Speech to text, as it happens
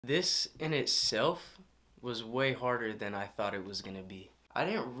This in itself was way harder than I thought it was gonna be. I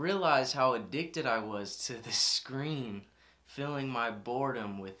didn't realize how addicted I was to the screen, filling my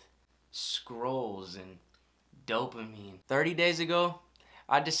boredom with scrolls and dopamine. 30 days ago,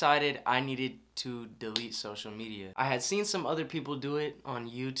 I decided I needed to delete social media. I had seen some other people do it on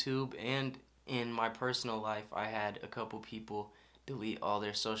YouTube, and in my personal life, I had a couple people delete all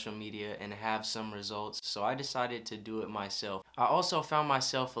their social media and have some results, so I decided to do it myself. I also found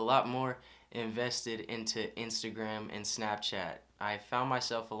myself a lot more invested into Instagram and Snapchat. I found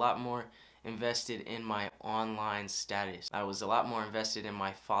myself a lot more invested in my online status. I was a lot more invested in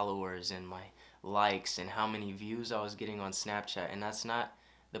my followers and my likes and how many views I was getting on Snapchat, and that's not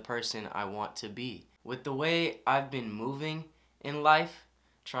the person I want to be. With the way I've been moving in life,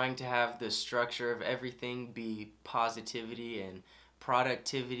 trying to have the structure of everything be positivity and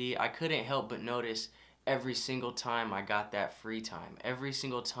productivity, I couldn't help but notice every single time I got that free time, every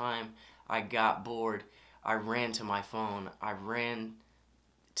single time I got bored, I ran to my phone, I ran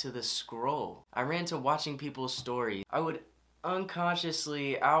to the scroll, I ran to watching people's stories. I would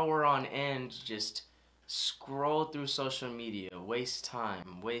unconsciously, hour on end, just scroll through social media, waste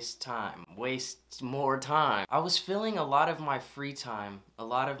time, waste more time. I was filling a lot of my free time, a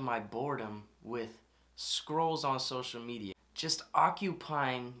lot of my boredom with scrolls on social media, just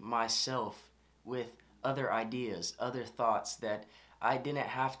occupying myself with other ideas, other thoughts that I didn't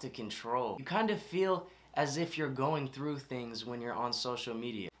have to control. You kind of feel as if you're going through things when you're on social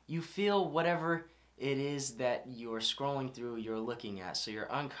media. You feel whatever it is that you're scrolling through, you're looking at. So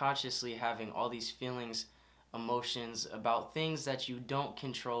you're unconsciously having all these feelings, emotions about things that you don't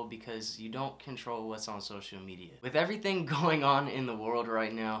control because you don't control what's on social media. With everything going on in the world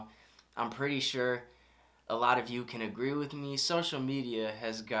right now, I'm pretty sure a lot of you can agree with me. Social media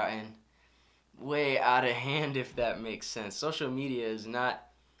has gotten way out of hand, if that makes sense. Social media is not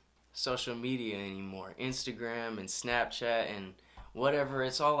social media anymore. Instagram and Snapchat and whatever,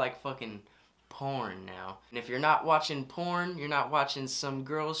 it's all like fucking porn now. And if you're not watching porn, you're not watching some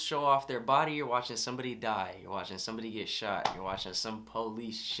girls show off their body, you're watching somebody die, you're watching somebody get shot, you're watching some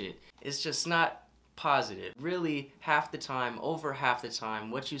police shit. It's just not positive. Really, half the time, over half the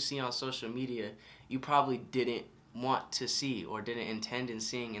time, what you see on social media, you probably didn't want to see or didn't intend in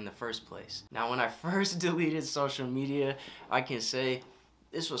seeing in the first place. Now, when I first deleted social media, I can say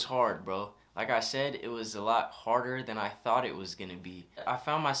this was hard, bro. Like I said, it was a lot harder than I thought it was gonna be. I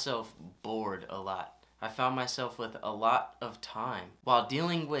found myself bored a lot. I found myself with a lot of time. While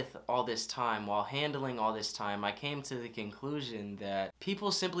dealing with all this time, while handling all this time, I came to the conclusion that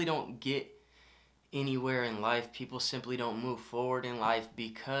people simply don't get anywhere in life. People simply don't move forward in life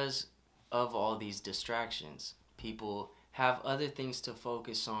because of all these distractions. People have other things to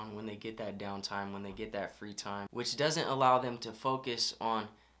focus on when they get that downtime, when they get that free time, which doesn't allow them to focus on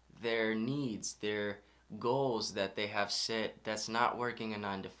their needs, their goals that they have set, that's not working a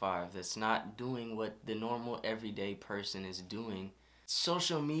 9 to 5, that's not doing what the normal everyday person is doing.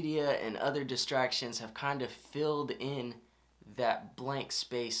 Social media and other distractions have kind of filled in that blank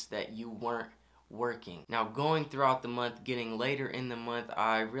space that you weren't working. Now, going throughout the month, getting later in the month,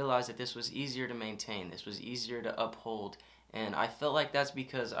 I realized that this was easier to maintain, this was easier to uphold, and I felt like that's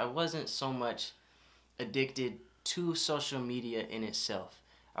because I wasn't so much addicted to social media in itself.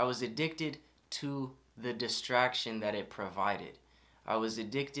 I was addicted to the distraction that it provided. I was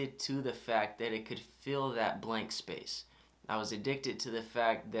addicted to the fact that it could fill that blank space. I was addicted to the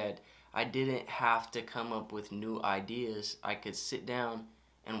fact that I didn't have to come up with new ideas. I could sit down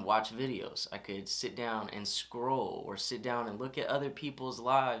and watch videos. I could sit down and scroll or sit down and look at other people's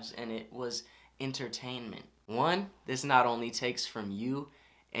lives, and it was entertainment. One, this not only takes from you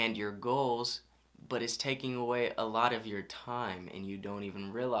and your goals, but it's taking away a lot of your time and you don't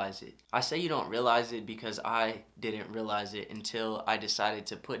even realize it. I say you don't realize it because I didn't realize it until I decided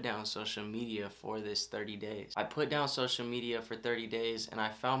to put down social media for this 30 days. I put down social media for 30 days and I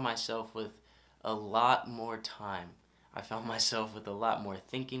found myself with a lot more time. I found myself with a lot more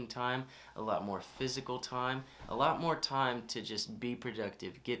thinking time, a lot more physical time, a lot more time to just be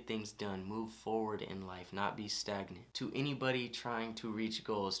productive, get things done, move forward in life, not be stagnant. To anybody trying to reach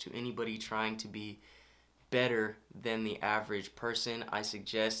goals, to anybody trying to be better than the average person, I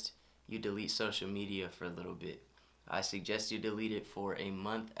suggest you delete social media for a little bit. I suggest you delete it for a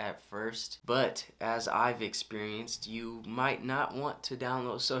month at first, but as I've experienced, you might not want to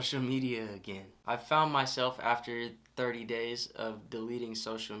download social media again. I found myself after 30 days of deleting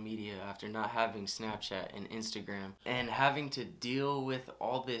social media, after not having Snapchat and Instagram, and having to deal with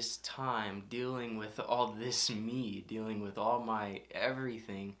all this time, dealing with all this me, dealing with all my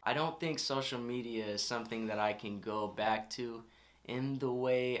everything. I don't think social media is something that I can go back to in the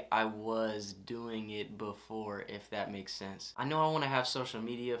way I was doing it before, if that makes sense. I know I want to have social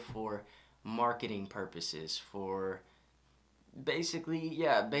media for marketing purposes, for basically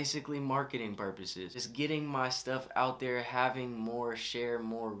marketing purposes. Just getting my stuff out there, having more share,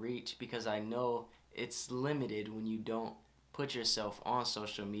 more reach, because I know it's limited when you don't put yourself on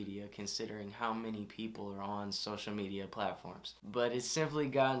social media, considering how many people are on social media platforms. But it's simply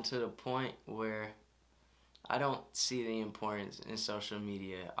gotten to the point where I don't see the importance in social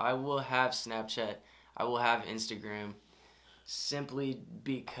media. I will have Snapchat, I will have Instagram, simply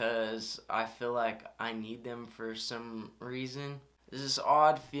because I feel like I need them for some reason. There's this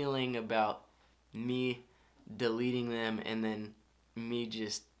odd feeling about me deleting them and then me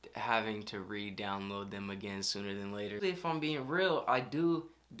just having to re-download them again sooner than later. If I'm being real, I do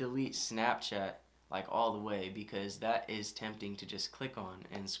delete Snapchat like all the way, because that is tempting to just click on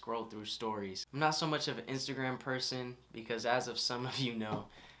and scroll through stories. I'm not so much of an Instagram person, because as of some of you know,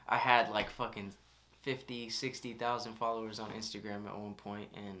 I had like fucking 50, 60,000 followers on Instagram at one point,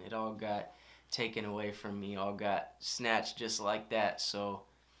 and it all got taken away from me, all got snatched just like that. So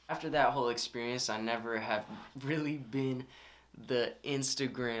after that whole experience, I never have really been the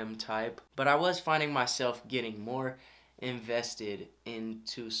Instagram type, but I was finding myself getting more invested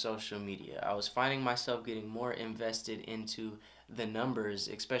into social media. I was finding myself getting more invested into the numbers,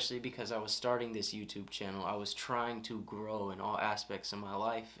 especially because I was starting this YouTube channel. I was trying to grow in all aspects of my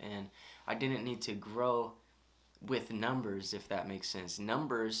life, and I didn't need to grow with numbers, if that makes sense.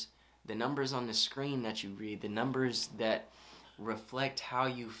 Numbers, the numbers on the screen that you read, the numbers that reflect how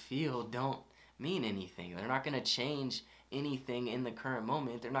you feel, don't mean anything. They're not going to change anything in the current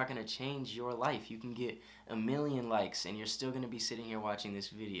moment. They're not going to change your life. You can get 1 million likes and you're still going to be sitting here watching this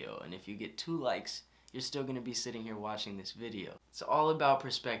video. And if you get 2 likes, you're still going to be sitting here watching this video. It's all about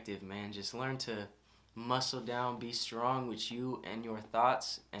perspective, man. Just learn to muscle down, be strong with you and your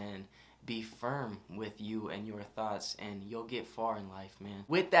thoughts, and be firm with you and your thoughts, and you'll get far in life, man.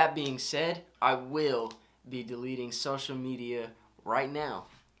 With that being said, I will be deleting social media right now.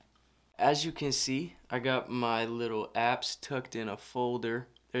 As you can see, I got my little apps tucked in a folder.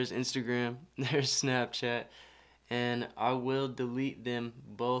 There's Instagram, there's Snapchat, and I will delete them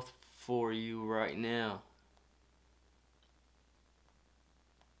both for you right now.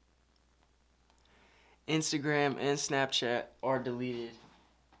 Instagram and Snapchat are deleted.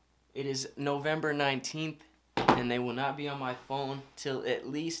 It is November 19th, and they will not be on my phone till at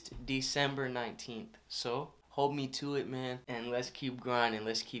least December 19th. So hold me to it, man, and let's keep grinding.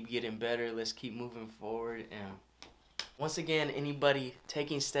 Let's keep getting better. Let's keep moving forward. And once again, anybody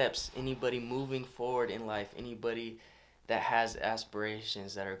taking steps, anybody moving forward in life, anybody that has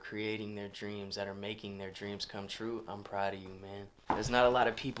aspirations, that are creating their dreams, that are making their dreams come true, I'm proud of you, man. There's not a lot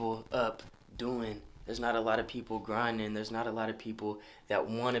of people up doing. There's not a lot of people grinding. There's not a lot of people that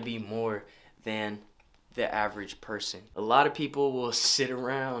want to be more than the average person. A lot of people will sit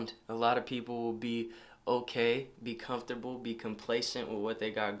around. A lot of people will be okay, be comfortable, be complacent with what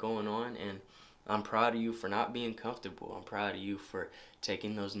they got going on, and I'm proud of you for not being comfortable. I'm proud of you for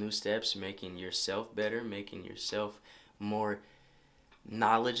taking those new steps, making yourself better, making yourself more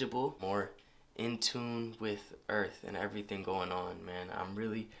knowledgeable, more in tune with Earth and everything going on, man. I'm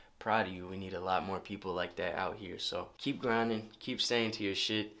really proud of you. We need a lot more people like that out here. So keep grinding, keep staying to your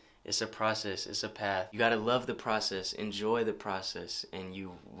shit. It's a process, it's a path. You gotta love the process, enjoy the process, and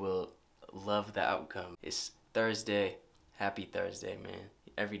you will love the outcome. It's Thursday. Happy Thursday, man.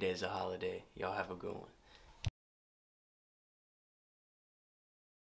 Every day is a holiday. Y'all have a good one.